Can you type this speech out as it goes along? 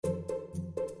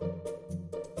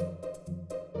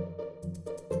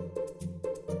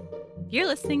You're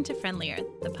listening to Friendlier,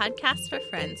 the podcast for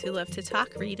friends who love to talk,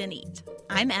 read, and eat.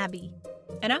 I'm Abby.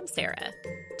 And I'm Sarah.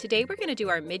 Today we're going to do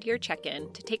our mid-year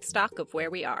check-in to take stock of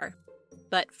where we are.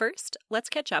 But first, let's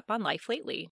catch up on life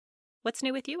lately. What's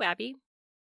new with you, Abby?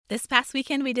 This past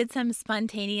weekend we did some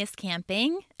spontaneous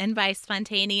camping. And by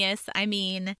spontaneous, I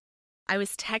mean I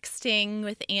was texting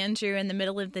with Andrew in the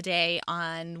middle of the day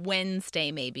on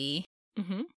Wednesday maybe.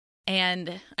 Mm-hmm.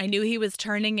 And I knew he was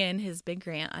turning in his big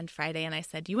grant on Friday. And I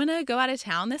said, you want to go out of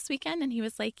town this weekend? And he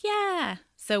was like, yeah.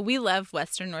 So we love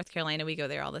Western North Carolina. We go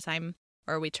there all the time,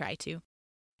 or we try to.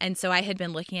 And so I had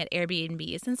been looking at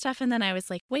Airbnbs and stuff. And then I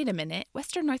was like, wait a minute.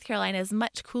 Western North Carolina is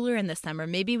much cooler in the summer.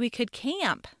 Maybe we could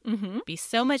camp. Mm-hmm. Be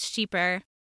so much cheaper.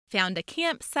 Found a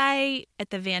campsite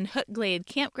at the Van Hook Glade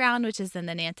Campground, which is in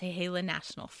the Nantahala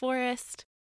National Forest.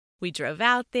 We drove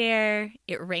out there.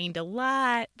 It rained a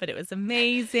lot, but it was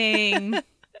amazing.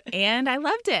 And I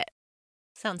loved it.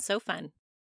 Sounds so fun.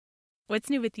 What's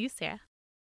new with you, Sarah?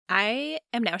 I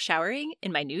am now showering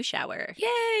in my new shower.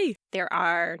 Yay! There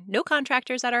are no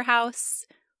contractors at our house.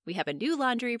 We have a new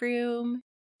laundry room.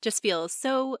 Just feels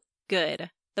so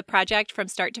good. The project from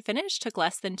start to finish took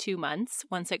less than 2 months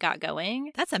once it got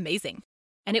going. That's amazing.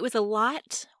 And it was a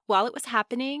lot while it was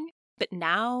happening, but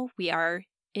now we are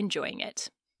enjoying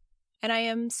it. And I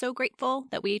am so grateful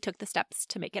that we took the steps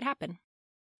to make it happen.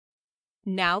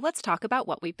 Now let's talk about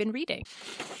what we've been reading.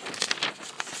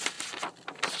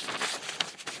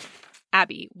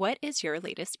 Abby, what is your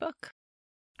latest book?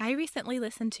 I recently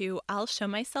listened to I'll Show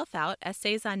Myself Out,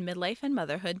 Essays on Midlife and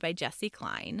Motherhood by Jessi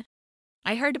Klein.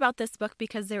 I heard about this book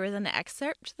because there was an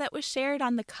excerpt that was shared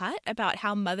on The Cut about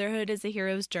how motherhood is a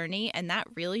hero's journey, and that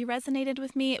really resonated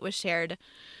with me. It was shared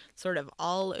sort of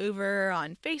all over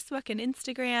on Facebook and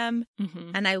Instagram,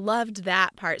 and I loved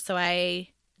that part. So I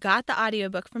got the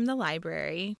audiobook from the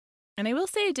library, and I will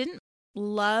say I didn't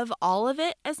love all of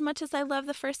it as much as I love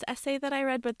the first essay that I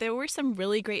read, but there were some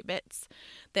really great bits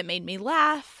that made me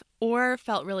laugh or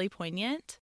felt really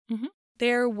poignant. Mm-hmm.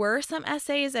 There were some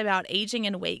essays about aging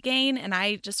and weight gain, and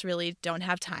I just really don't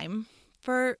have time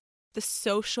for the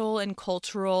social and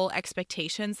cultural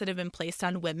expectations that have been placed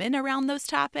on women around those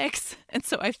topics. And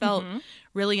so I felt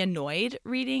really annoyed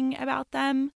reading about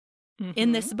them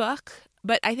in this book.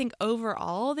 But I think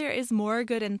overall there is more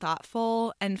good and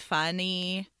thoughtful and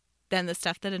funny than the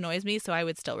stuff that annoys me, so I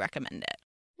would still recommend it.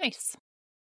 Nice.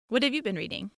 What have you been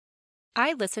reading?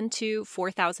 I listened to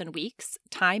 4,000 Weeks,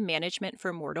 Time Management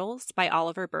for Mortals by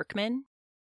Oliver Burkeman.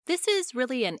 This is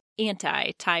really an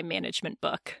anti-time management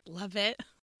book. Love it.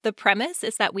 The premise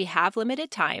is that we have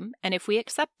limited time, and if we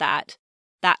accept that,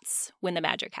 that's when the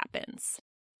magic happens.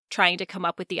 Trying to come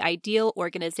up with the ideal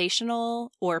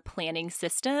organizational or planning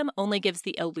system only gives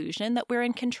the illusion that we're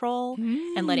in control,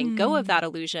 and letting go of that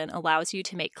illusion allows you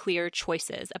to make clear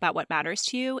choices about what matters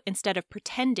to you instead of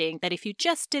pretending that if you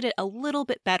just did it a little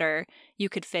bit better, you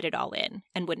could fit it all in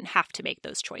and wouldn't have to make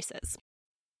those choices.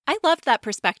 I loved that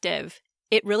perspective.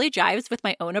 It really jives with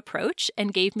my own approach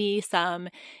and gave me some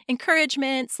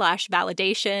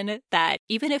encouragement/validation that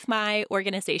even if my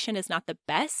organization is not the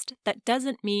best, that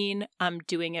doesn't mean I'm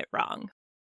doing it wrong.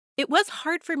 It was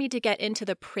hard for me to get into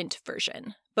the print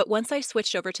version, but once I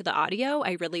switched over to the audio,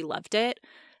 I really loved it.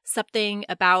 Something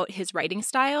about his writing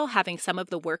style, having some of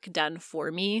the work done for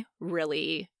me,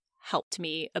 really helped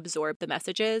me absorb the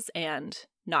messages and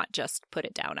not just put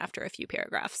it down after a few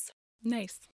paragraphs.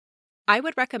 Nice. I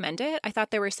would recommend it. I thought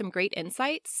there were some great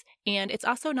insights, and it's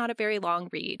also not a very long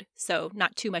read, so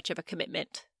not too much of a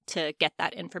commitment to get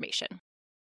that information.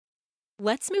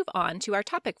 Let's move on to our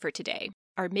topic for today,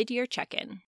 our mid-year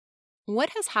check-in. What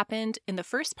has happened in the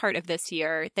first part of this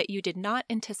year that you did not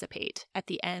anticipate at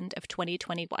the end of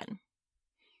 2021?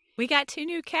 We got 2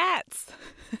 new cats.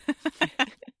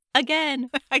 Again.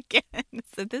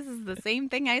 So this is the same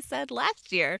thing I said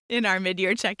last year in our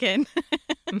mid-year check-in,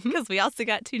 because we also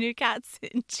got 2 new cats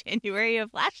in January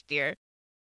of last year.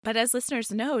 But as listeners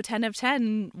know, 10 of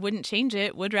 10 wouldn't change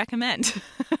it, would recommend.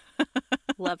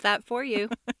 Love that for you.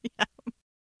 Yeah.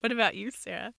 What about you,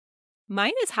 Sarah?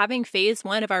 Mine is having phase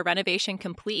 1 of our renovation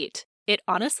complete. It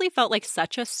honestly felt like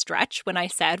such a stretch when I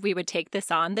said we would take this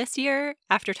on this year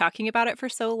after talking about it for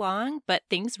so long, but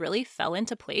things really fell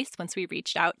into place once we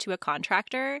reached out to a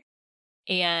contractor,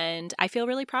 and I feel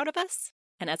really proud of us.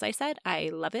 And as I said, I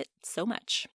love it so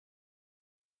much.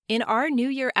 In our New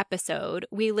Year episode,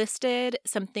 we listed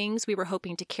some things we were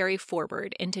hoping to carry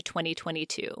forward into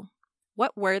 2022.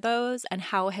 What were those, and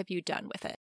how have you done with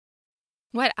it?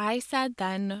 What I said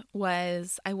then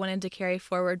was I wanted to carry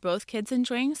forward both kids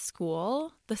enjoying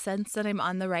school, the sense that I'm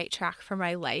on the right track for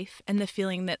my life, and the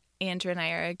feeling that Andrew and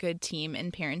I are a good team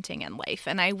in parenting and life.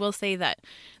 And I will say that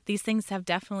these things have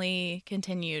definitely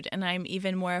continued, and I'm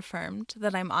even more affirmed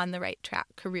that I'm on the right track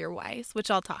career-wise,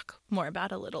 which I'll talk more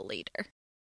about a little later.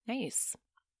 Nice.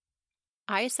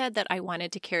 I said that I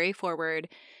wanted to carry forward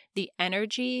the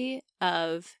energy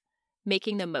of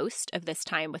making the most of this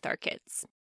time with our kids.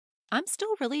 I'm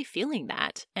still really feeling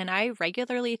that, and I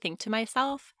regularly think to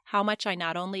myself how much I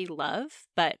not only love,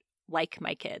 but like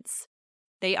my kids.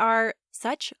 They are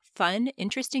such fun,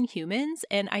 interesting humans,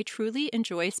 and I truly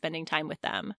enjoy spending time with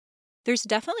them. There's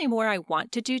definitely more I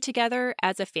want to do together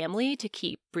as a family to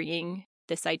keep bringing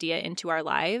this idea into our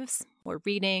lives. More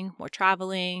reading, more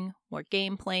traveling, more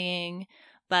game playing,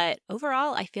 but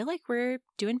overall, I feel like we're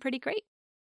doing pretty great.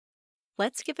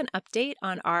 Let's give an update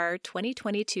on our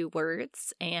 2022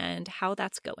 words and how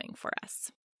that's going for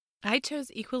us. I chose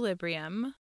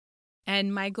equilibrium,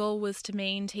 and my goal was to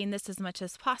maintain this as much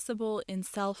as possible in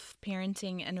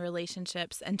self-parenting and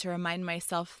relationships, and to remind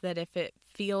myself that if it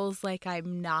feels like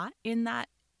I'm not in that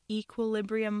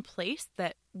equilibrium place,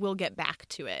 that we'll get back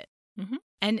to it. Mm-hmm.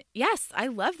 And yes, I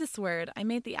love this word. I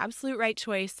made the absolute right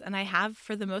choice, and I have,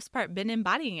 for the most part, been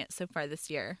embodying it so far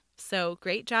this year. So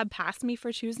great job past me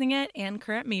for choosing it and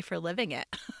current me for living it.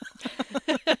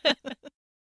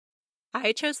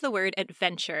 I chose the word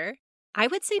adventure. I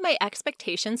would say my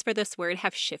expectations for this word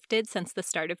have shifted since the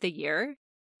start of the year.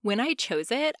 When I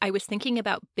chose it, I was thinking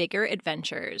about bigger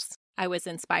adventures. I was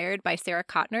inspired by Sarah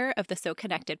Cotner of the So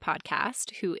Connected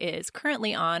podcast, who is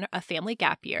currently on a family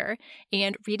gap year,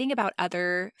 and reading about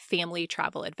other family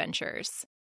travel adventures.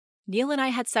 Neil and I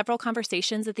had several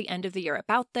conversations at the end of the year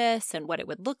about this and what it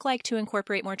would look like to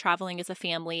incorporate more traveling as a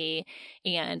family.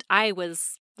 And I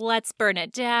was, let's burn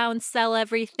it down, sell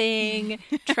everything,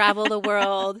 travel the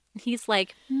world. He's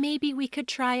like, maybe we could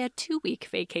try a 2-week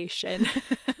vacation.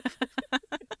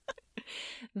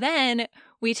 Then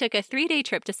we took a 3-day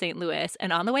trip to St. Louis,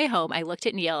 and on the way home, I looked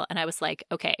at Neil and I was like,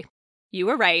 okay, you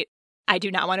were right. I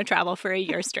do not want to travel for a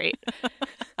year straight.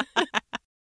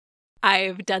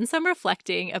 I've done some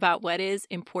reflecting about what is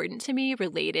important to me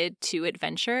related to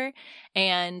adventure,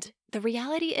 and the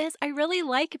reality is I really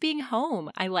like being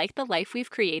home. I like the life we've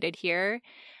created here.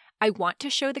 I want to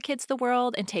show the kids the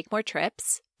world and take more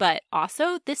trips, but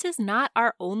also this is not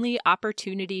our only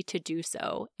opportunity to do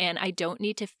so, and I don't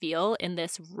need to feel in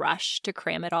this rush to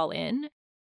cram it all in.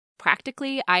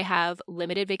 Practically, I have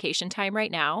limited vacation time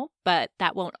right now, but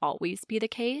that won't always be the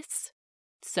case.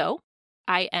 So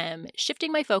I am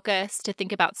shifting my focus to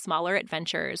think about smaller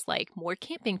adventures like more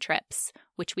camping trips,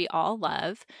 which we all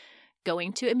love,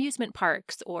 going to amusement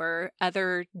parks or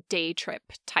other day trip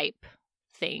type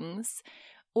things,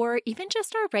 or even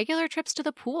just our regular trips to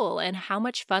the pool and how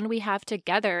much fun we have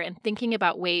together, and thinking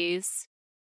about ways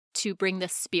to bring the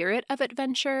spirit of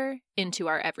adventure into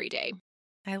our everyday.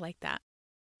 I like that.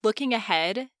 Looking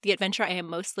ahead, the adventure I am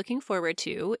most looking forward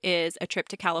to is a trip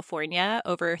to California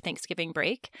over Thanksgiving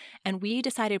break, and we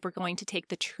decided we're going to take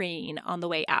the train on the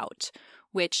way out,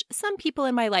 which some people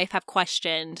in my life have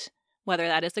questioned whether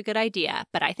that is a good idea,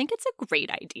 but I think it's a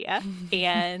great idea,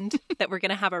 and that we're going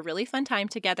to have a really fun time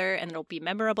together, and it'll be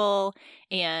memorable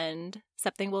and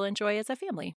something we'll enjoy as a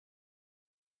family.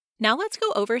 Now let's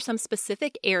go over some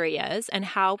specific areas and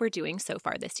how we're doing so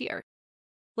far this year.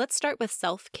 Let's start with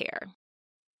self-care.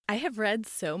 I have read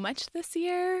so much this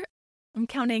year. I'm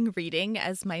counting reading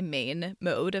as my main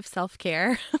mode of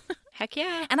self-care. Heck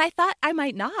yeah. And I thought I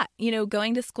might not.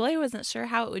 Going to school, I wasn't sure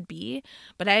how it would be,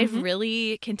 but I've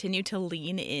really continued to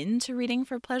lean into reading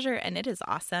for pleasure, and it is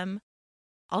awesome.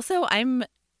 Also, I'm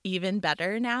even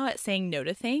better now at saying no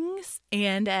to things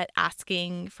and at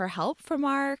asking for help from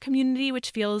our community,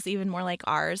 which feels even more like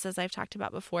ours, as I've talked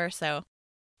about before. So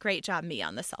great job, me,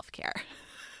 on the self-care.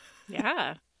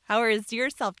 Yeah. How is your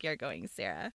self-care going,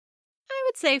 Sarah? I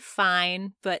would say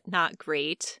fine, but not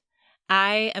great.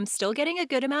 I am still getting a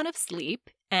good amount of sleep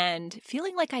and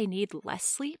feeling like I need less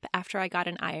sleep after I got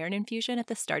an iron infusion at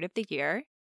the start of the year.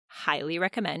 Highly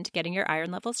recommend getting your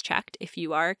iron levels checked if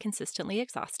you are consistently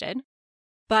exhausted.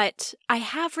 But I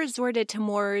have resorted to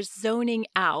more zoning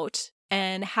out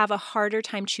and have a harder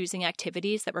time choosing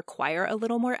activities that require a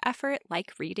little more effort,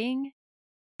 like reading.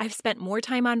 I've spent more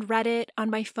time on Reddit on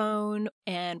my phone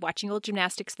and watching old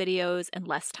gymnastics videos and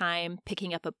less time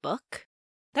picking up a book.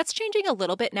 That's changing a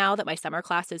little bit now that my summer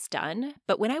class is done,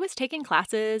 but when I was taking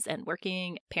classes and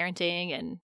working, parenting,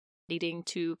 and needing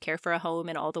to care for a home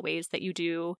in all the ways that you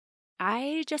do,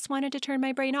 I just wanted to turn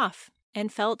my brain off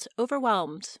and felt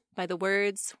overwhelmed by the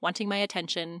words wanting my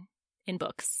attention in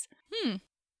books.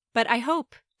 But I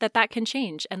hope that that can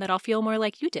change and that I'll feel more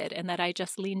like you did and that I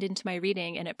just leaned into my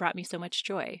reading and it brought me so much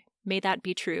joy. May that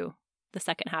be true the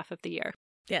second half of the year.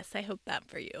 Yes, I hope that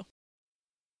for you.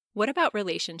 What about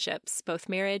relationships, both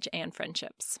marriage and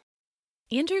friendships?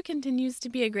 Andrew continues to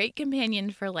be a great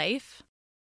companion for life.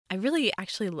 I really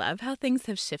actually love how things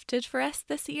have shifted for us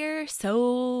this year.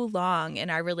 So long in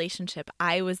our relationship,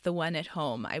 I was the one at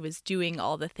home. I was doing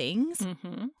all the things.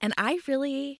 Mm-hmm. And I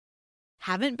really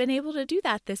haven't been able to do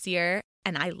that this year.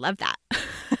 And I love that.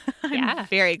 I'm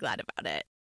very glad about it.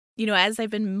 You know, as I've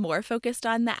been more focused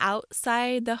on the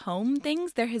outside, the home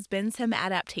things, there has been some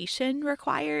adaptation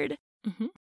required. Mm-hmm.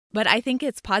 But I think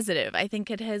it's positive. I think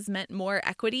it has meant more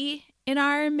equity in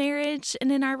our marriage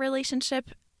and in our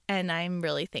relationship. And I'm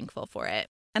really thankful for it.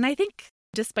 And I think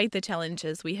despite the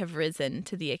challenges, we have risen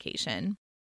to the occasion.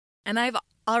 And I've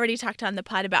already talked on the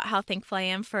pod about how thankful I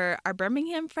am for our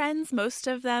Birmingham friends, most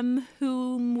of them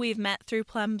whom we've met through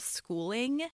Plum's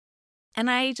schooling. And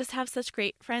I just have such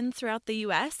great friends throughout the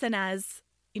U.S. And as,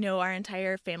 you know, our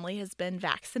entire family has been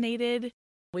vaccinated,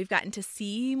 we've gotten to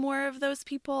see more of those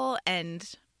people. And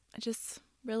I just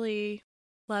really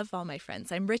love all my friends.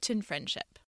 I'm rich in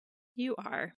friendship. You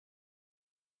are.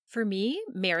 For me,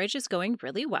 marriage is going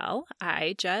really well.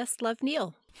 I just love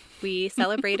Neil. We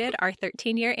celebrated our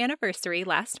 13-year anniversary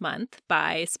last month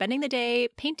by spending the day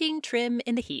painting trim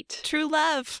in the heat. True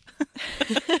love.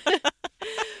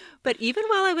 But even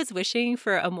while I was wishing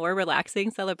for a more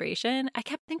relaxing celebration, I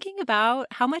kept thinking about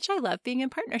how much I love being in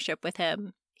partnership with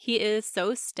him. He is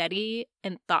so steady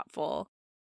and thoughtful.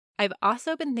 I've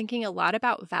also been thinking a lot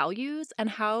about values and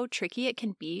how tricky it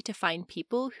can be to find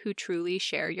people who truly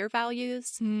share your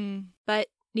values. But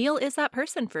Neil is that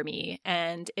person for me,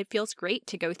 and it feels great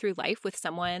to go through life with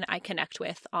someone I connect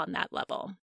with on that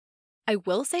level. I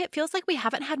will say it feels like we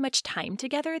haven't had much time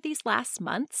together these last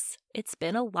months. It's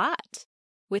been a lot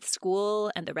with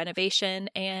school and the renovation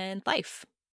and life.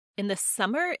 In the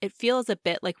summer, it feels a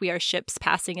bit like we are ships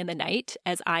passing in the night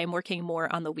as I'm working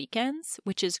more on the weekends,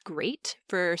 which is great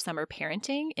for summer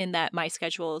parenting in that my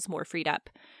schedule is more freed up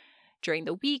during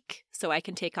the week, so I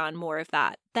can take on more of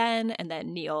that then, and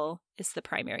then Neil is the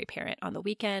primary parent on the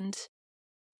weekend.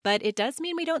 But it does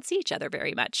mean we don't see each other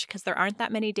very much because there aren't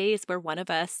that many days where one of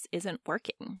us isn't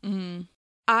working.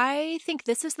 I think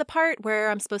this is the part where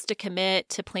I'm supposed to commit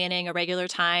to planning a regular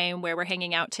time where we're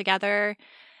hanging out together,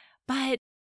 but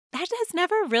that has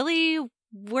never really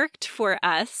worked for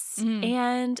us,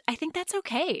 and I think that's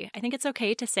okay. I think it's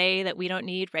okay to say that we don't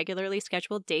need regularly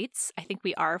scheduled dates. I think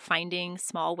we are finding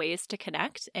small ways to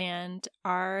connect, and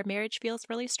our marriage feels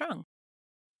really strong.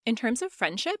 In terms of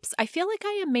friendships, I feel like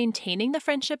I am maintaining the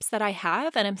friendships that I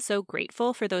have, and I'm so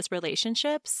grateful for those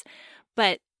relationships,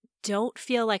 but don't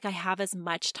feel like I have as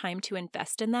much time to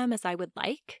invest in them as I would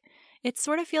like. It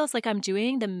sort of feels like I'm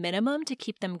doing the minimum to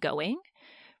keep them going,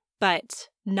 but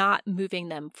not moving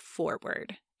them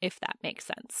forward, if that makes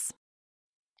sense.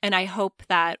 And I hope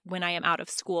that when I am out of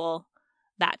school,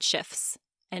 that shifts.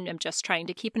 And I'm just trying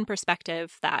to keep in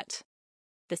perspective that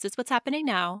this is what's happening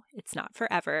now. It's not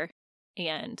forever.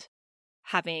 And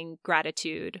having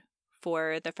gratitude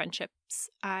for the friendships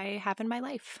I have in my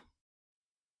life.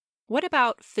 What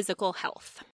about physical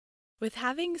health? With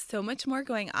having so much more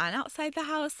going on outside the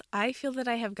house, I feel that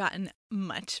I have gotten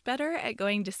much better at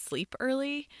going to sleep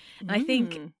early. And I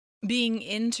think being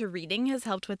into reading has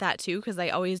helped with that too, because I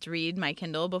always read my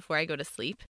Kindle before I go to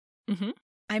sleep.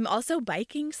 I'm also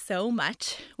biking so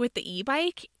much with the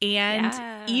e-bike. And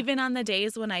even on the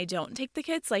days when I don't take the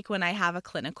kids, like when I have a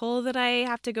clinical that I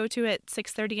have to go to at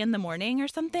 6:30 in the morning or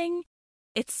something,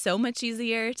 it's so much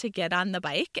easier to get on the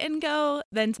bike and go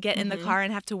than to get in the car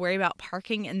and have to worry about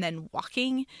parking and then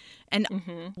walking. And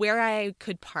where I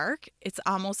could park, it's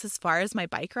almost as far as my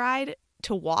bike ride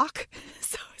to walk.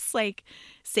 So it's like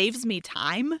saves me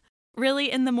time really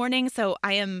in the morning. So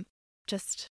I am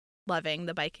just loving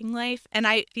the biking life. And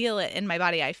I feel it in my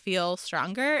body. I feel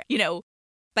stronger. You know,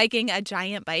 biking a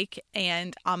giant bike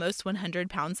and almost 100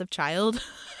 pounds of child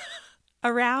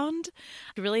around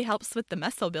really helps with the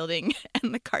muscle building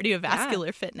and the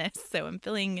cardiovascular fitness. So I'm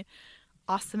feeling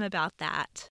awesome about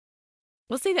that.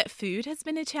 We'll say that food has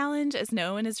been a challenge as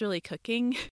no one is really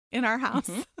cooking in our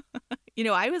house. You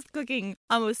know, I was cooking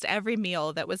almost every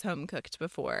meal that was home cooked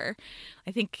before.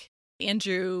 I think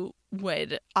Andrew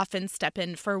would often step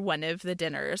in for one of the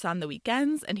dinners on the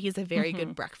weekends, and he's a very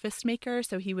good breakfast maker,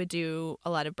 so he would do a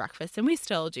lot of breakfast, and we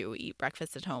still do eat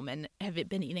breakfast at home and have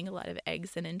been eating a lot of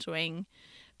eggs and enjoying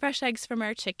fresh eggs from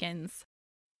our chickens.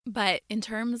 But in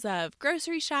terms of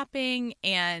grocery shopping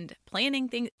and planning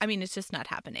things, I mean, it's just not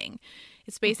happening.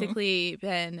 It's basically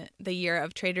been the year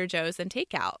of Trader Joe's and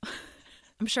takeout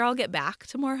I'm sure I'll get back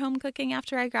to more home cooking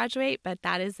after I graduate, but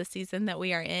that is the season that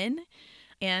we are in,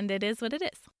 and it is what it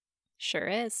is. Sure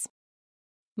is.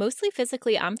 Mostly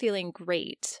physically, I'm feeling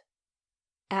great.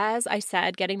 As I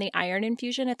said, getting the iron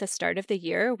infusion at the start of the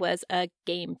year was a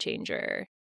game changer.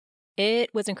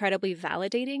 It was incredibly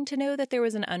validating to know that there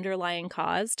was an underlying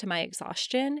cause to my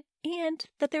exhaustion and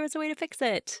that there was a way to fix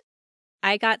it.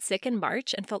 I got sick in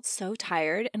March and felt so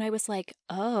tired, and I was like,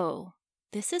 oh,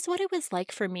 this is what it was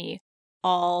like for me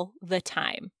all the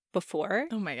time before.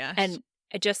 Oh my gosh. And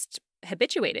I just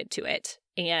habituated to it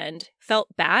and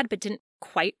felt bad, but didn't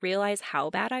quite realize how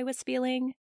bad I was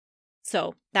feeling.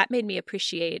 So that made me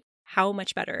appreciate how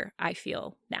much better I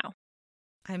feel now.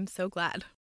 I'm so glad.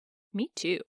 Me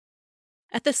too.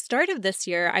 At the start of this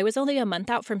year, I was only a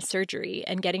month out from surgery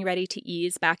and getting ready to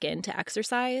ease back into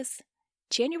exercise.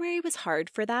 January was hard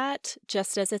for that,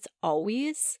 just as it's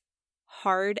always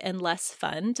hard and less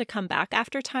fun to come back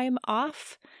after time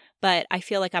off, but I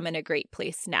feel like I'm in a great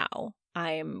place now.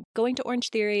 I'm going to Orange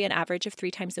Theory an average of 3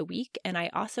 times a week, and I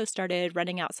also started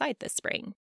running outside this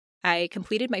spring. I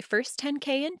completed my first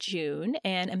 10K in June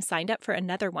and am signed up for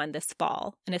another one this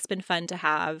fall, and it's been fun to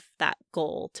have that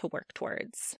goal to work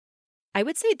towards. I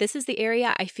would say this is the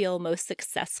area I feel most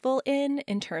successful in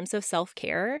terms of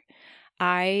self-care.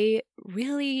 I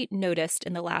really noticed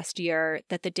in the last year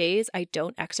that the days I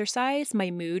don't exercise,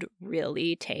 my mood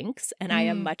really tanks and I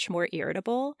am much more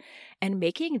irritable. And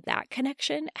making that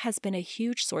connection has been a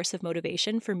huge source of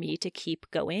motivation for me to keep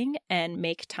going and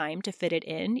make time to fit it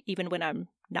in, even when I'm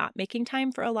not making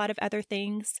time for a lot of other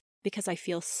things, because I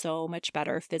feel so much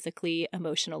better physically,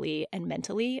 emotionally, and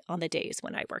mentally on the days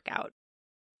when I work out.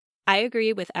 I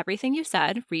agree with everything you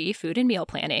said, re food and meal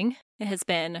planning. It has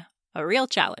been a real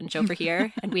challenge over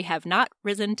here, and we have not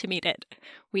risen to meet it.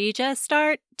 We just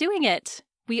start doing it.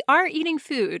 We are eating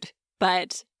food,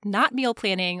 but not meal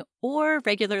planning or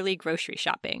regularly grocery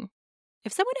shopping.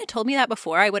 If someone had told me that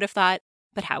before, I would have thought,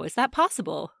 but how is that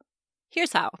possible?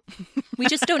 Here's how. We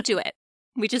just don't do it.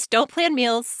 We just don't plan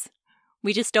meals.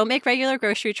 We just don't make regular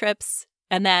grocery trips.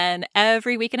 And then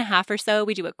every week and a half or so,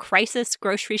 we do a crisis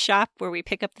grocery shop where we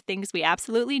pick up the things we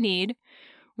absolutely need.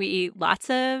 We eat lots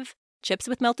of chips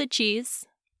with melted cheese,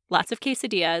 lots of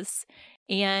quesadillas,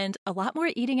 and a lot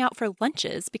more eating out for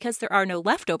lunches because there are no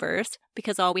leftovers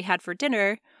because all we had for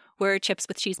dinner were chips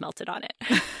with cheese melted on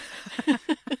it.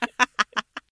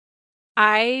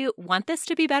 I want this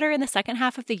to be better in the second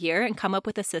half of the year and come up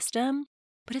with a system,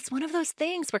 but it's one of those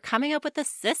things where coming up with a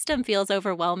system feels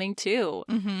overwhelming too.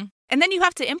 Mm-hmm. And then you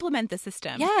have to implement the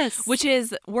system. Yes. Which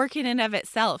is work in and of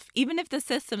itself. Even if the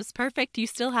system's perfect, you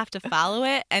still have to follow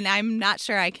it. And I'm not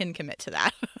sure I can commit to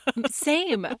that.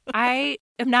 Same. I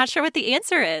am not sure what the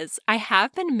answer is. I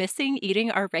have been missing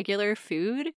eating our regular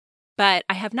food, but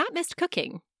I have not missed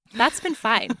cooking. That's been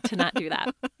fine to not do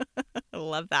that. I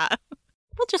love that.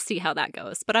 We'll just see how that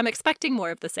goes, but I'm expecting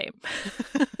more of the same.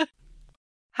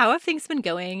 How have things been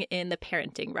going in the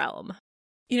parenting realm?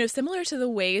 You know, similar to the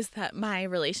ways that my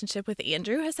relationship with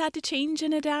Andrew has had to change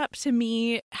and adapt to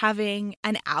me having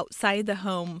an outside the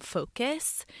home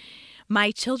focus,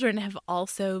 my children have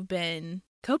also been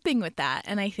coping with that.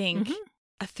 And I think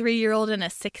a 3-year-old and a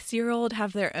 6-year-old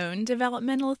have their own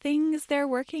developmental things they're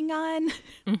working on,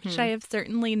 which I have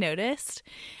certainly noticed.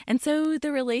 And so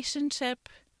the relationship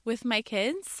with my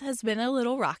kids has been a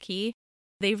little rocky.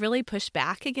 They've really pushed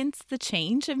back against the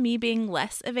change of me being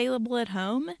less available at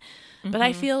home. But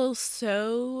I feel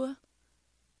so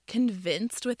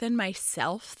convinced within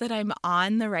myself that I'm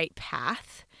on the right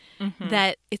path,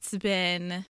 that it's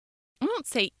been, I won't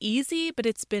say easy, but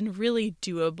it's been really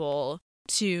doable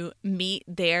to meet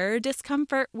their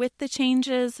discomfort with the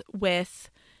changes with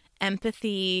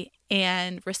empathy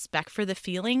and respect for the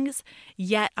feelings,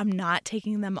 yet I'm not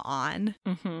taking them on.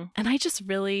 And I just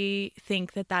really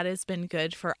think that that has been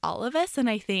good for all of us. And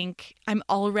I think I'm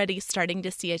already starting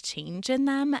to see a change in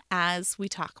them as we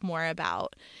talk more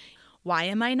about why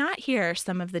am I not here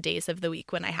some of the days of the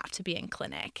week when I have to be in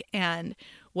clinic, and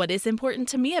what is important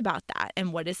to me about that,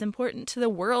 and what is important to the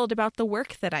world about the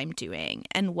work that I'm doing,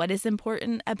 and what is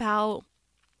important about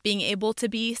being able to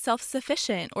be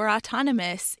self-sufficient or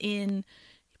autonomous in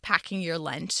packing your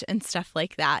lunch and stuff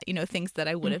like that, you know, things that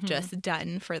I would have just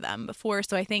done for them before.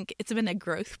 So I think it's been a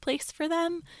growth place for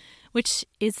them, which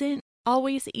isn't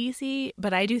always easy,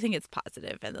 but I do think it's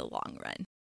positive in the long run.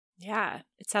 Yeah,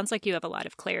 it sounds like you have a lot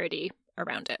of clarity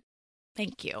around it.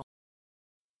 Thank you.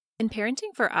 In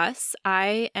parenting for us,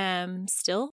 I am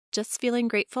still just feeling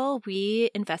grateful we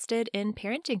invested in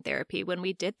parenting therapy when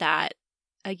we did that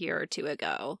a year or two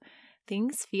ago.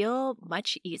 Things feel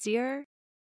much easier.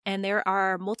 And there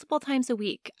are multiple times a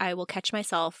week I will catch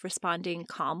myself responding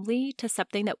calmly to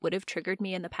something that would have triggered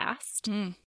me in the past.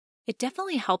 It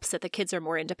definitely helps that the kids are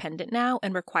more independent now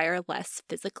and require less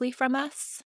physically from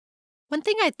us. One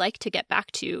thing I'd like to get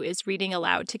back to is reading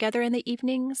aloud together in the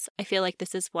evenings. I feel like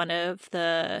this is one of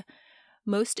the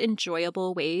most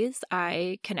enjoyable ways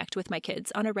I connect with my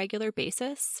kids on a regular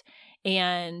basis.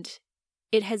 And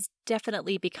it has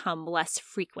definitely become less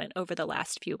frequent over the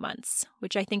last few months,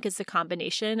 which I think is a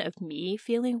combination of me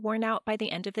feeling worn out by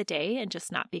the end of the day and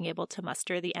just not being able to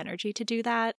muster the energy to do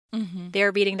that.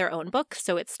 They're reading their own books,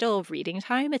 so it's still reading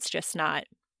time. It's just not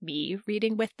me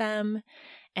reading with them.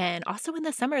 And also in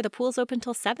the summer, the pool's open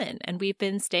till 7, and we've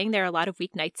been staying there a lot of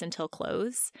weeknights until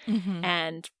close.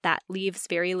 And that leaves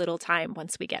very little time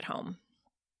once we get home.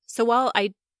 So while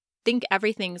I think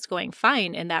everything's going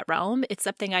fine in that realm, it's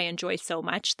something I enjoy so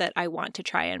much that I want to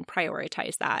try and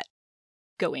prioritize that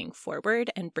going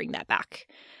forward and bring that back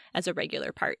as a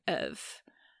regular part of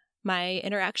my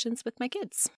interactions with my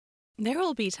kids. There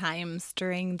will be times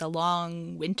during the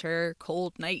long winter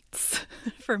cold nights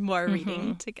for more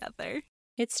reading together.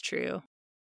 It's true.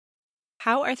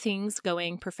 How are things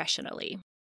going professionally?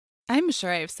 I'm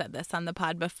sure I've said this on the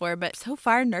pod before, but so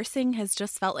far nursing has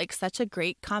just felt like such a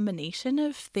great combination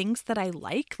of things that I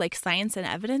like science and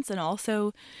evidence, and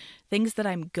also things that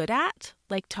I'm good at,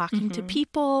 like talking to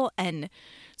people and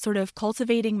sort of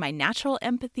cultivating my natural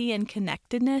empathy and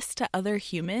connectedness to other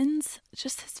humans. It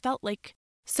just has felt like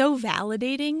so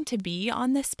validating to be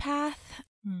on this path.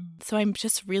 So I'm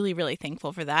just really, really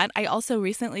thankful for that. I also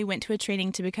recently went to a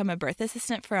training to become a birth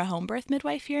assistant for a home birth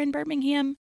midwife here in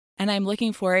Birmingham. And I'm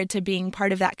looking forward to being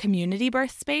part of that community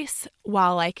birth space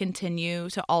while I continue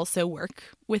to also work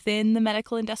within the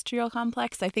medical industrial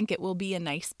complex. I think it will be a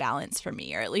nice balance for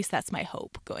me, or at least that's my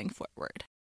hope going forward.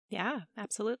 Yeah,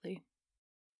 absolutely.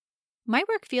 My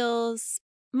work feels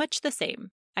much the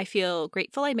same. I feel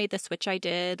grateful I made the switch I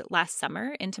did last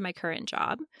summer into my current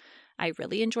job. I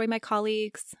really enjoy my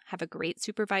colleagues, have a great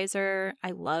supervisor.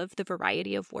 I love the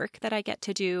variety of work that I get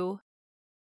to do.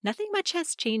 Nothing much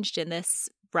has changed in this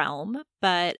realm,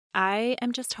 but I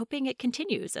am just hoping it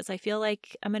continues as I feel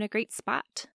like I'm in a great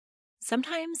spot.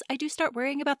 Sometimes I do start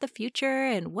worrying about the future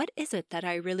and what is it that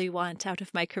I really want out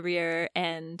of my career,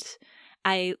 and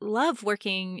I love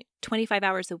working 25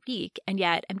 hours a week, and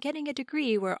yet I'm getting a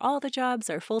degree where all the jobs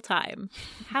are full-time.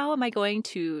 How am I going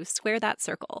to square that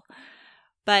circle?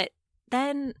 But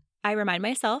then I remind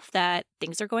myself that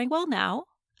things are going well now.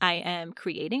 I am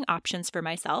creating options for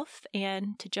myself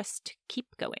and to just keep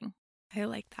going. I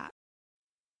like that.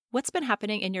 What's been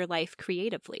happening in your life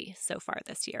creatively so far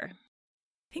this year?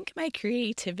 I think my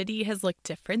creativity has looked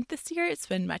different this year. It's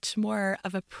been much more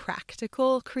of a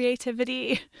practical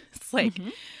creativity. It's like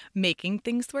making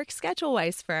things work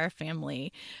schedule-wise for our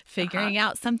family, figuring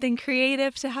out something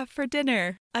creative to have for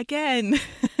dinner again.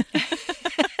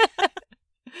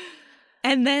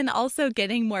 And then also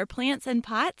getting more plants and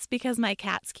pots because my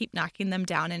cats keep knocking them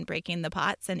down and breaking the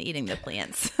pots and eating the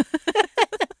plants.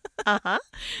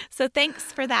 So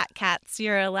thanks for that, cats.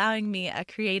 You're allowing me a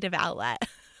creative outlet.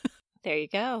 There you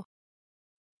go.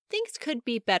 Things could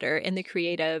be better in the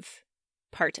creative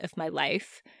part of my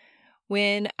life.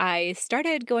 When I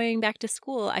started going back to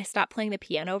school, I stopped playing the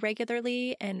piano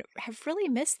regularly and have really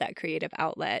missed that creative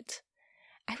outlet.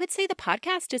 I would say the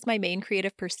podcast is my main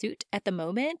creative pursuit at the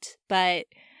moment, but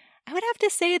I would have to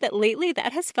say that lately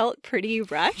that has felt pretty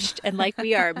rushed and like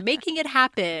we are making it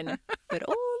happen, but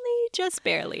only just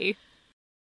barely.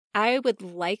 I would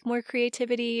like more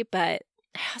creativity, but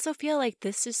I also feel like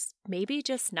this is maybe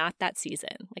just not that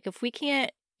season. Like if we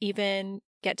can't even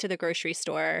get to the grocery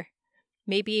store,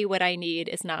 maybe what I need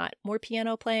is not more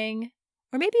piano playing,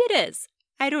 or maybe it is.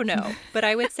 I don't know, but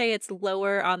I would say it's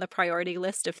lower on the priority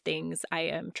list of things I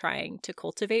am trying to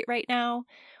cultivate right now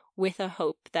with a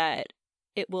hope that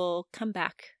it will come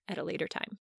back at a later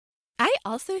time. I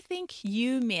also think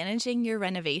you managing your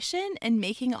renovation and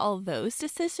making all those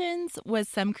decisions was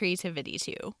some creativity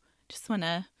too. Just want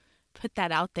to put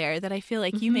that out there that I feel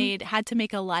like you had to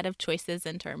make a lot of choices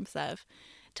in terms of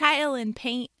tile and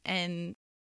paint and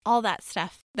all that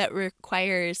stuff that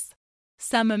requires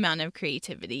some amount of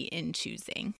creativity in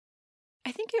choosing.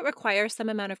 I think it requires some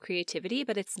amount of creativity,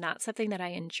 but it's not something that I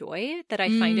enjoy, that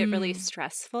I find it really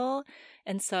stressful.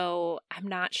 And so I'm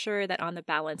not sure that on the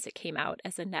balance it came out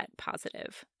as a net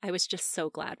positive. I was just so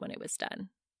glad when it was done.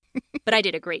 But I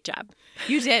did a great job.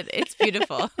 You did. It's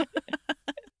beautiful.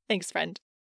 Thanks, friend.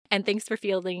 And thanks for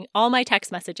fielding all my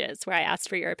text messages where I asked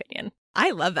for your opinion.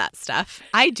 I love that stuff.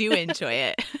 I do enjoy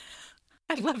it.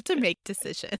 I love to make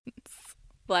decisions.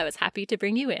 Well, I was happy to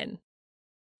bring you in.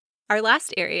 Our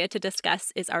last area to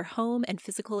discuss is our home and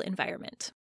physical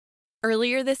environment.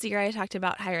 Earlier this year, I talked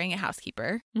about hiring a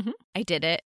housekeeper. Mm-hmm. I did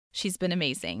it. She's been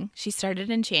amazing. She started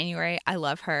in January. I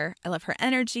love her. I love her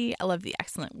energy. I love the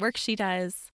excellent work she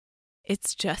does.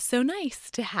 It's just so nice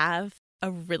to have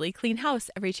a really clean house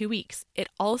every 2 weeks. It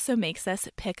also makes us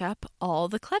pick up all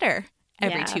the clutter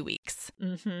every 2 weeks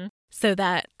so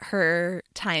that her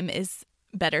time is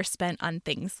better spent on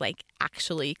things like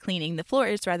actually cleaning the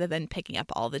floors rather than picking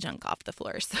up all the junk off the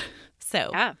floors.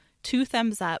 So 2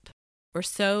 thumbs up. We're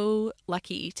so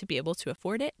lucky to be able to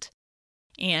afford it,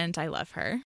 and I love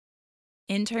her.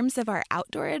 In terms of our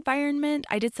outdoor environment,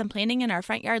 I did some planning in our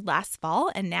front yard last fall,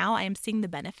 and now I am seeing the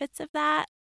benefits of that,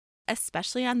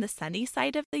 especially on the sunny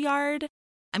side of the yard.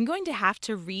 I'm going to have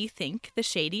to rethink the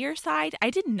shadier side. I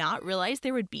did not realize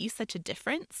there would be such a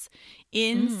difference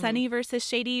in sunny versus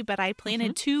shady, but I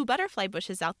planted 2 butterfly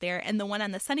bushes out there, and the one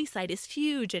on the sunny side is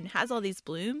huge and has all these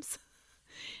blooms.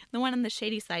 The one on the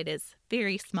shady side is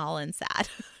very small and sad.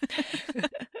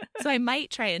 So I might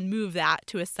try and move that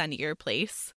to a sunnier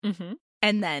place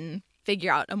and then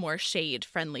figure out a more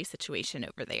shade-friendly situation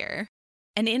over there.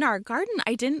 And in our garden,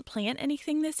 I didn't plant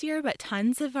anything this year, but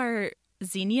tons of our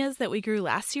zinnias that we grew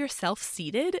last year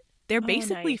self-seeded. They're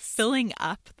basically filling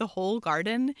up the whole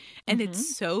garden, and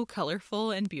it's so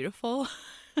colorful and beautiful.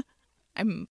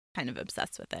 I'm kind of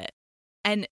obsessed with it.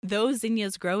 And those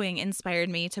zinnias growing inspired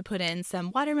me to put in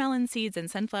some watermelon seeds and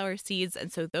sunflower seeds,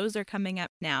 and so those are coming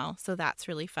up now, so that's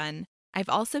really fun. I've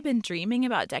also been dreaming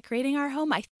about decorating our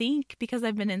home, I think because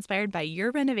I've been inspired by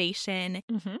your renovation,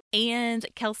 and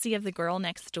Kelsey of the Girl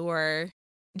Next Door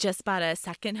just bought a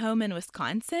second home in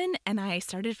Wisconsin, and I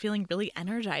started feeling really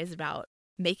energized about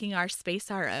making our space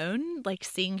our own, like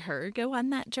seeing her go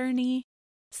on that journey.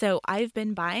 So I've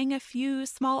been buying a few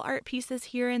small art pieces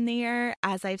here and there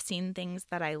as I've seen things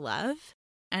that I love,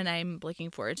 and I'm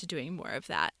looking forward to doing more of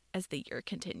that as the year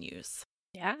continues.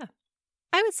 Yeah.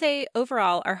 I would say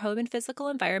overall, our home and physical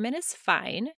environment is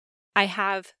fine. I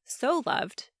have so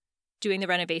loved doing the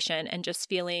renovation and just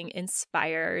feeling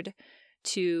inspired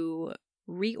to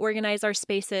reorganize our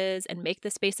spaces and make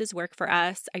the spaces work for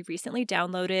us. I recently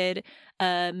downloaded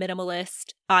a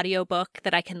minimalist audiobook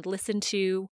that I can listen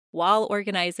to while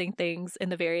organizing things in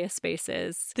the various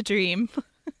spaces. The dream.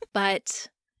 But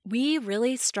we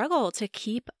really struggle to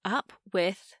keep up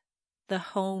with the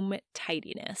home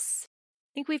tidiness.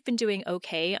 I think we've been doing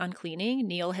okay on cleaning.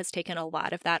 Neil has taken a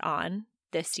lot of that on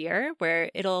this year,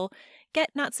 where it'll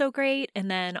get not so great,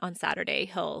 and then on Saturday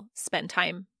he'll spend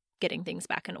time getting things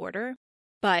back in order.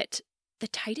 But the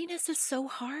tidiness is so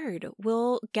hard.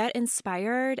 We'll get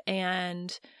inspired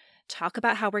and talk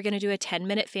about how we're going to do a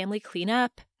 10-minute family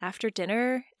cleanup after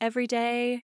dinner every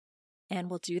day, and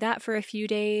we'll do that for a few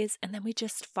days, and then we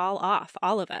just fall off,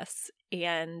 all of us.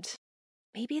 And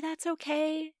maybe that's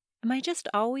okay. Am I just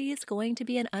always going to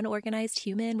be an unorganized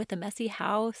human with a messy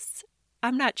house?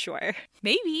 I'm not sure.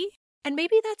 Maybe. And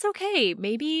maybe that's okay.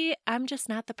 Maybe I'm just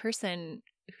not the person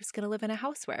who's going to live in a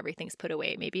house where everything's put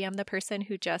away. Maybe I'm the person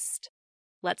who just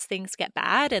lets things get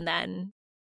bad and then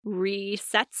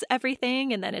resets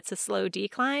everything, and then it's a slow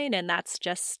decline, and that's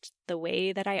just the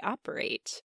way that I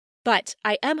operate. But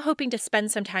I am hoping to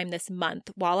spend some time this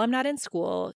month while I'm not in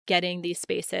school getting these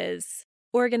spaces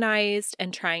organized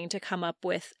and trying to come up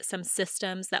with some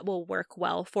systems that will work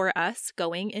well for us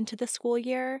going into the school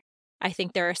year. I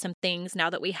think there are some things now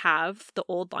that we have the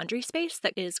old laundry space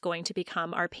that is going to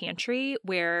become our pantry,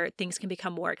 where things can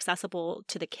become more accessible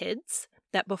to the kids,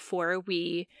 that before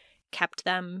we kept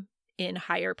them in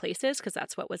higher places because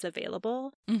that's what was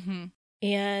available.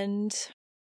 And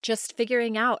just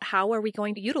figuring out how are we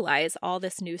going to utilize all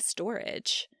this new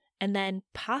storage, and then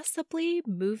possibly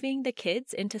moving the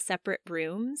kids into separate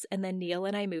rooms, and then Neil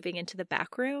and I moving into the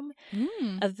back room.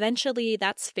 Eventually,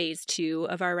 that's phase 2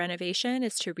 of our renovation,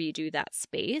 is to redo that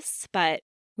space. But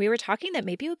we were talking that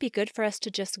maybe it would be good for us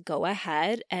to just go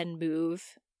ahead and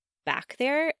move back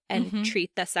there and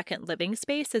treat the second living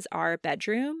space as our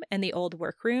bedroom and the old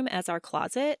workroom as our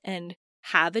closet, and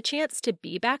have a chance to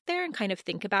be back there and kind of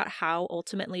think about how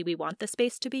ultimately we want the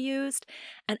space to be used.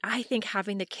 And I think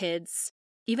having the kids,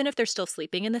 even if they're still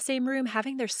sleeping in the same room,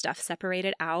 having their stuff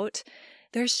separated out,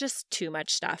 there's just too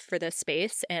much stuff for this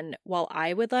space. And while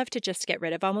I would love to just get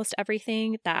rid of almost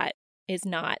everything, that is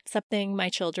not something my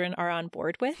children are on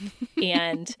board with.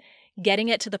 And getting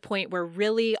it to the point where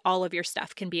really all of your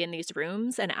stuff can be in these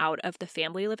rooms and out of the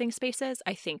family living spaces,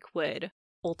 I think would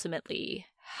ultimately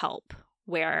help,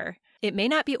 where it may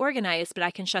not be organized, but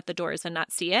I can shut the doors and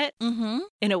not see it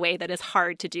in a way that is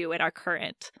hard to do in our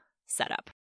current setup.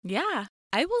 Yeah.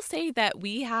 I will say that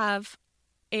we have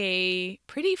a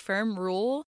pretty firm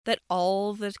rule that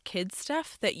all the kids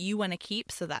stuff that you want to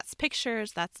keep, so that's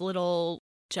pictures, that's little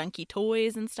junky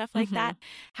toys and stuff like that,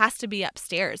 has to be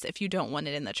upstairs if you don't want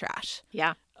it in the trash.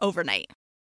 Yeah. Overnight.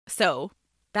 So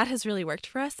that has really worked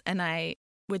for us, and I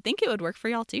would think it would work for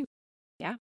y'all too.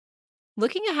 Yeah.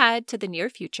 Looking ahead to the near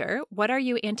future, what are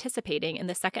you anticipating in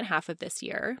the second half of this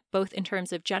year, both in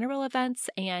terms of general events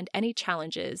and any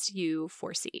challenges you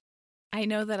foresee? I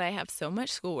know that I have so much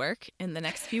schoolwork in the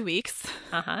next few weeks.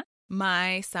 Uh-huh.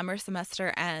 My summer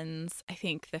semester ends, I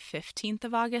think, the 15th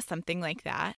of August, something like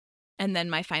that. And then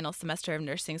my final semester of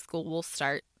nursing school will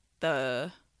start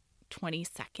the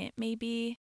 22nd,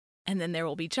 maybe. And then there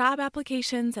will be job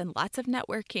applications and lots of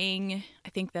networking. I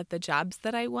think that the jobs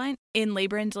that I want in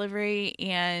labor and delivery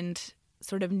and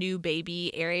sort of new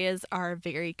baby areas are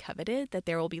very coveted, that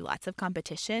there will be lots of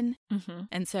competition.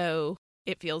 And so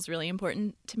it feels really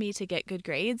important to me to get good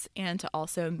grades and to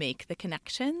also make the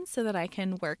connections so that I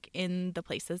can work in the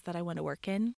places that I want to work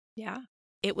in. Yeah.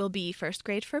 It will be first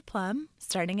grade for Plum,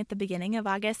 starting at the beginning of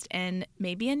August, and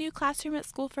maybe a new classroom at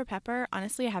school for Pepper.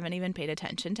 Honestly, I haven't even paid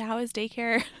attention to how his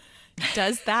daycare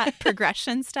does that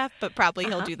progression stuff, but probably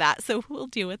he'll do that. So we'll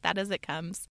deal with that as it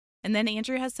comes. And then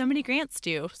Andrew has so many grants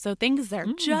due, so things are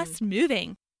just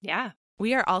moving. Yeah.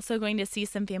 We are also going to see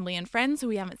some family and friends who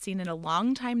we haven't seen in a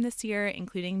long time this year,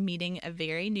 including meeting a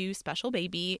very new special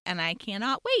baby, and I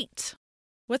cannot wait.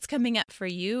 What's coming up for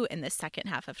you in the second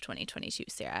half of 2022,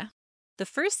 Sarah? The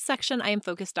first section I am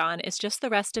focused on is just the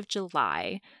rest of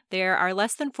July. There are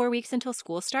less than 4 weeks until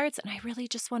school starts, and I really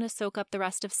just want to soak up the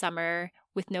rest of summer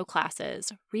with no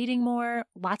classes, reading more,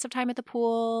 lots of time at the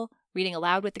pool, reading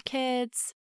aloud with the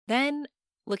kids. Then,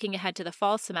 looking ahead to the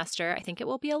fall semester, I think it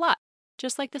will be a lot,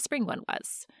 just like the spring one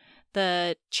was.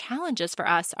 The challenges for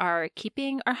us are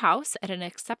keeping our house at an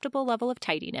acceptable level of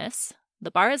tidiness. The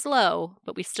bar is low,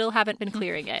 but we still haven't been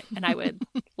clearing it, and I would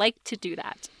like to do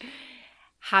that.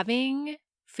 Having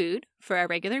food for our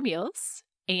regular meals,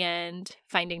 and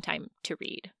finding time to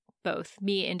read, both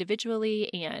me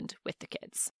individually and with the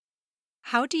kids.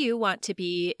 How do you want to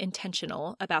be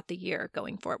intentional about the year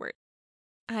going forward?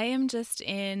 I am just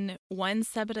in one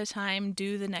step at a time,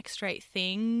 do the next right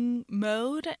thing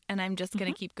mode, and I'm just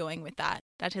going to keep going with that.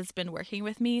 That has been working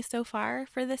with me so far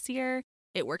for this year.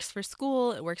 It works for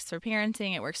school, it works for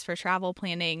parenting, it works for travel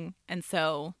planning, and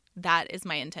so that is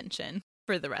my intention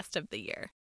for the rest of the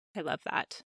year. I love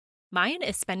that. Mine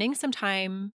is spending some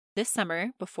time this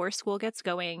summer before school gets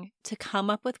going to come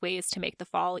up with ways to make the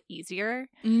fall easier.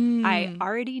 I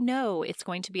already know it's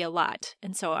going to be a lot,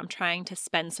 and so I'm trying to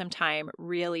spend some time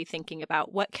really thinking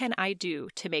about what can I do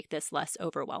to make this less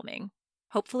overwhelming.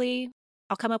 Hopefully,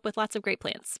 I'll come up with lots of great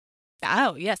plans.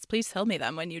 Oh, yes, please tell me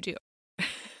them when you do.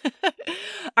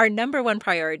 Our number one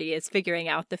priority is figuring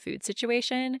out the food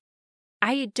situation.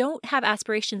 I don't have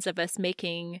aspirations of us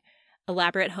making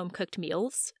elaborate home-cooked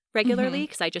meals regularly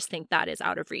because I just think that is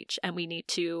out of reach and we need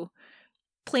to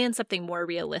plan something more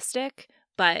realistic.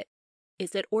 But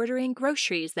is it ordering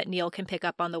groceries that Neil can pick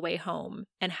up on the way home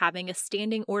and having a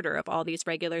standing order of all these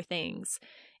regular things?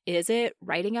 Is it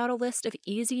writing out a list of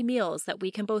easy meals that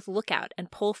we can both look at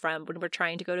and pull from when we're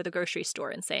trying to go to the grocery store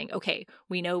and saying, okay,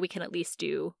 we know we can at least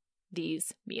do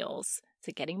these meals?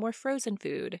 So getting more frozen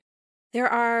food. There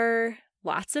are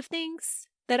lots of things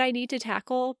that I need to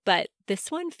tackle, but this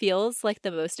one feels like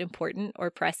the most important or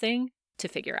pressing to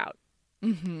figure out.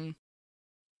 In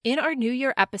our New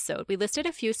Year episode, we listed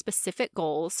a few specific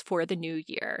goals for the new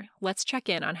year. Let's check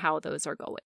in on how those are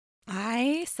going.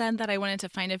 I said that I wanted to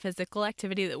find a physical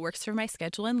activity that works for my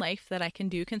schedule and life that I can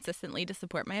do consistently to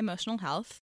support my emotional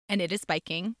health, and it is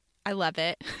biking. I love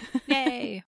it.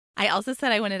 Yay! I also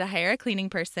said I wanted to hire a cleaning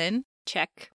person.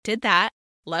 Check. Did that.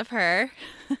 Love her.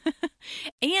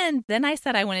 And then I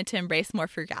said I wanted to embrace more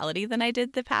frugality than I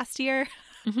did the past year.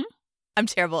 I'm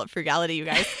terrible at frugality, you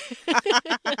guys.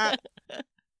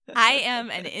 I am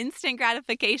an instant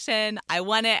gratification. I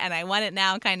want it and I want it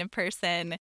now kind of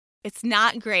person. It's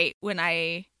not great when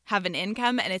I have an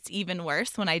income, and it's even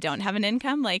worse when I don't have an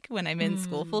income, like when I'm in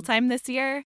school full time this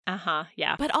year.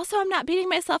 Yeah. But also I'm not beating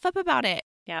myself up about it.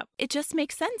 Yeah. It just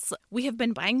makes sense. We have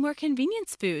been buying more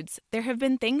convenience foods. There have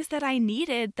been things that I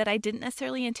needed that I didn't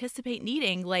necessarily anticipate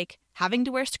needing, like having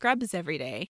to wear scrubs every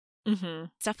day.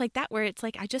 Stuff like that, where it's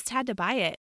like I just had to buy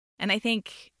it. And I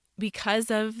think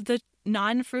because of the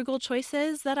non-frugal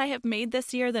choices that I have made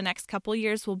this year, the next couple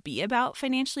years will be about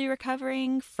financially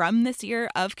recovering from this year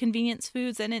of convenience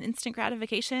foods and an instant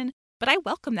gratification. But I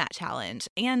welcome that challenge.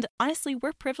 And honestly,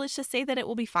 we're privileged to say that it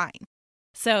will be fine.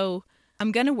 So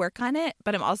I'm going to work on it,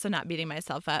 but I'm also not beating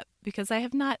myself up because I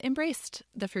have not embraced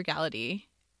the frugality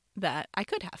that I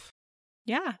could have.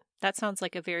 Yeah, that sounds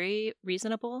like a very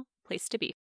reasonable place to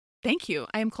be. Thank you.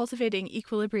 I am cultivating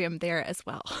equilibrium there as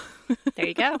well. There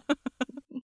you go.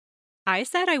 I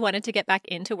said I wanted to get back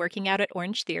into working out at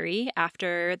Orange Theory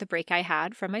after the break I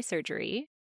had from my surgery.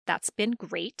 That's been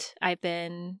great. I've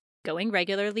been going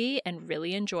regularly and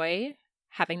really enjoy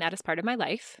having that as part of my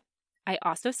life. I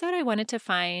also said I wanted to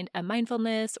find a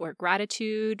mindfulness or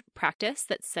gratitude practice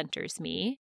that centers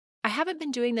me. I haven't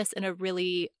been doing this in a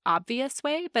really obvious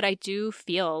way, but I do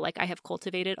feel like I have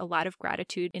cultivated a lot of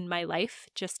gratitude in my life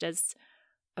just as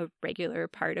a regular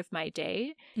part of my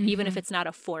day, even if it's not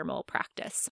a formal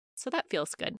practice. So that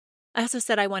feels good. I also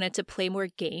said I wanted to play more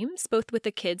games, both with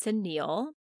the kids and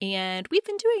Neil, and we've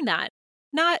been doing that.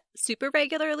 Not super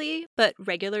regularly, but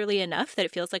regularly enough that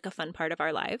it feels like a fun part of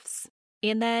our lives.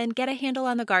 And then get a handle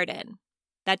on the garden.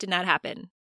 That did not happen.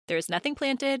 There is nothing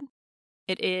planted.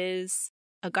 It is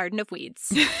a garden of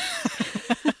weeds.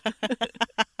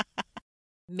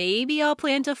 Maybe I'll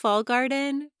plant a fall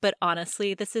garden, but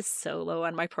honestly, this is so low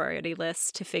on my priority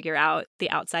list to figure out the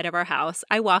outside of our house.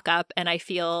 I walk up and I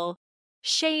feel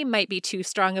shame might be too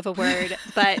strong of a word,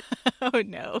 but oh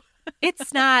no,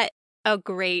 it's not a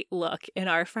great look in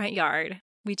our front yard.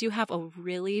 We do have a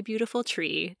really beautiful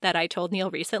tree that I told Neil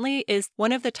recently is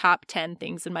one of the top 10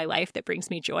 things in my life that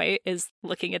brings me joy is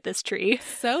looking at this tree.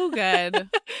 So good.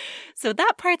 So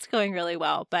that part's going really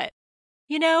well, but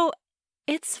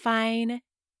it's fine.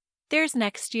 There's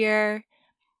next year.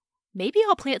 Maybe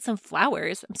I'll plant some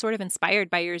flowers. I'm sort of inspired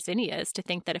by your zinnias to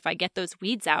think that if I get those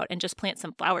weeds out and just plant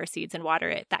some flower seeds and water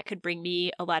it, that could bring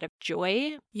me a lot of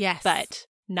joy. Yes. But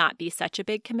not be such a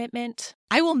big commitment.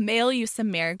 I will mail you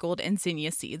some marigold and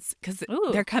zinnia seeds because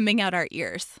they're coming out our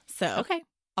ears. So okay.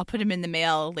 I'll put them in the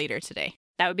mail later today.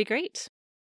 That would be great.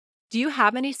 Do you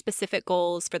have any specific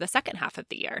goals for the second half of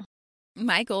the year?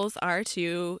 My goals are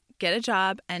to get a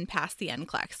job and pass the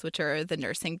NCLEX, which are the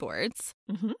nursing boards,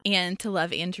 and to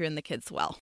love Andrew and the kids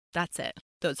well. That's it.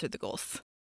 Those are the goals.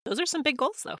 Those are some big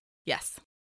goals, though. Yes.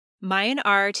 Mine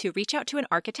are to reach out to an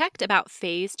architect about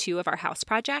phase 2 of our house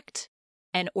project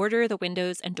and order the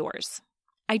windows and doors.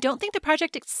 I don't think the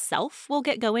project itself will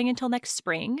get going until next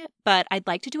spring, but I'd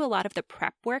like to do a lot of the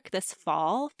prep work this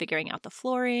fall, figuring out the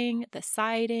flooring, the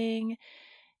siding,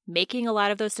 making a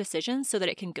lot of those decisions so that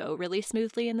it can go really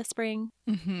smoothly in the spring.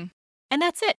 Mm-hmm. And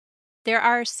that's it. There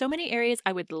are so many areas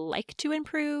I would like to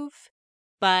improve,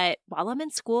 but while I'm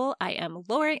in school, I am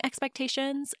lowering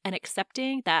expectations and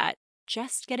accepting that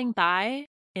just getting by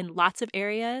in lots of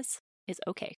areas is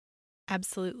okay.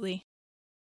 Absolutely.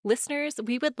 Listeners,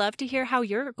 we would love to hear how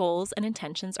your goals and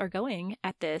intentions are going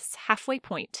at this halfway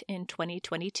point in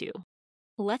 2022.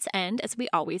 Let's end, as we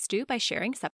always do, by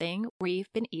sharing something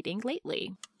we've been eating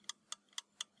lately.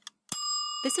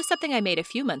 This is something I made a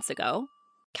few months ago.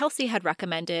 Kelsey had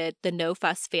recommended the No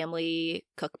Fuss Family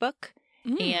Cookbook,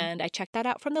 and I checked that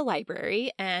out from the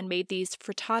library and made these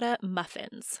frittata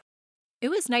muffins. It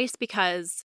was nice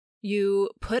because you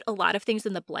put a lot of things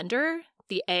in the blender,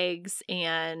 the eggs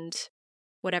and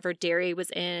whatever dairy was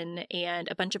in and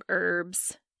a bunch of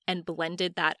herbs, and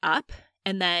blended that up.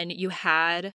 And then you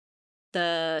had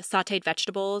the sauteed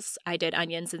vegetables. I did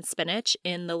onions and spinach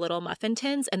in the little muffin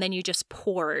tins, and then you just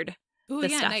poured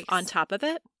stuff on top of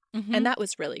it. Mm-hmm. And that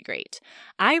was really great.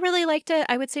 I really liked it.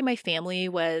 I would say my family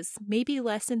was maybe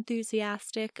less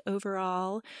enthusiastic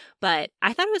overall, but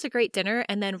I thought it was a great dinner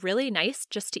and then really nice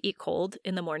just to eat cold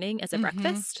in the morning as a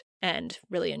breakfast, and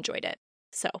really enjoyed it.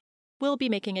 So we'll be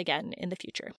making again in the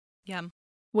future. Yum.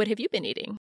 What have you been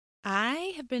eating?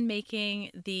 I have been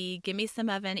making the Gimme Some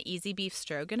Oven Easy Beef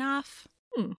Stroganoff.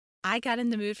 I got in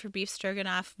the mood for beef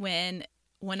stroganoff when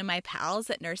one of my pals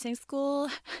at nursing school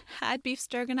had beef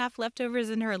stroganoff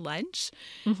leftovers in her lunch.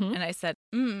 And I said,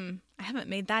 I haven't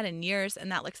made that in years,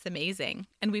 and that looks amazing.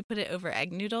 And we put it over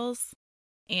egg noodles,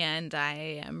 and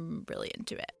I am really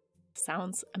into it.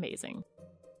 Sounds amazing.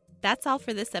 That's all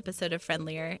for this episode of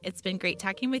Friendlier. It's been great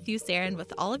talking with you, Sarah, and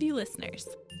with all of you listeners.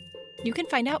 You can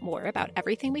find out more about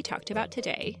everything we talked about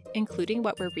today, including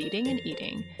what we're reading and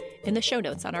eating, in the show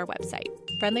notes on our website,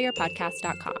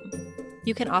 friendlierpodcast.com.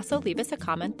 You can also leave us a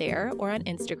comment there or on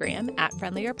Instagram at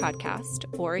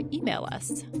friendlierpodcast, or email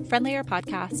us,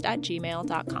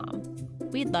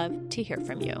 friendlierpodcast@gmail.com. We'd love to hear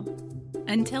from you.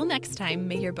 Until next time,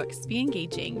 may your books be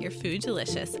engaging, your food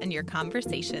delicious, and your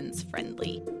conversations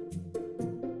friendly.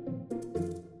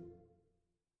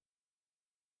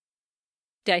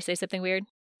 Did I say something weird?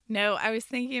 No, I was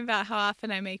thinking about how often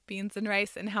I make beans and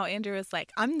rice and how Andrew was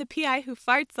like, I'm the PI who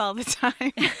farts all the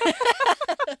time.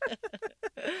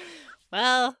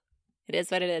 Well, it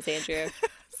is what it is, Andrew.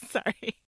 Sorry.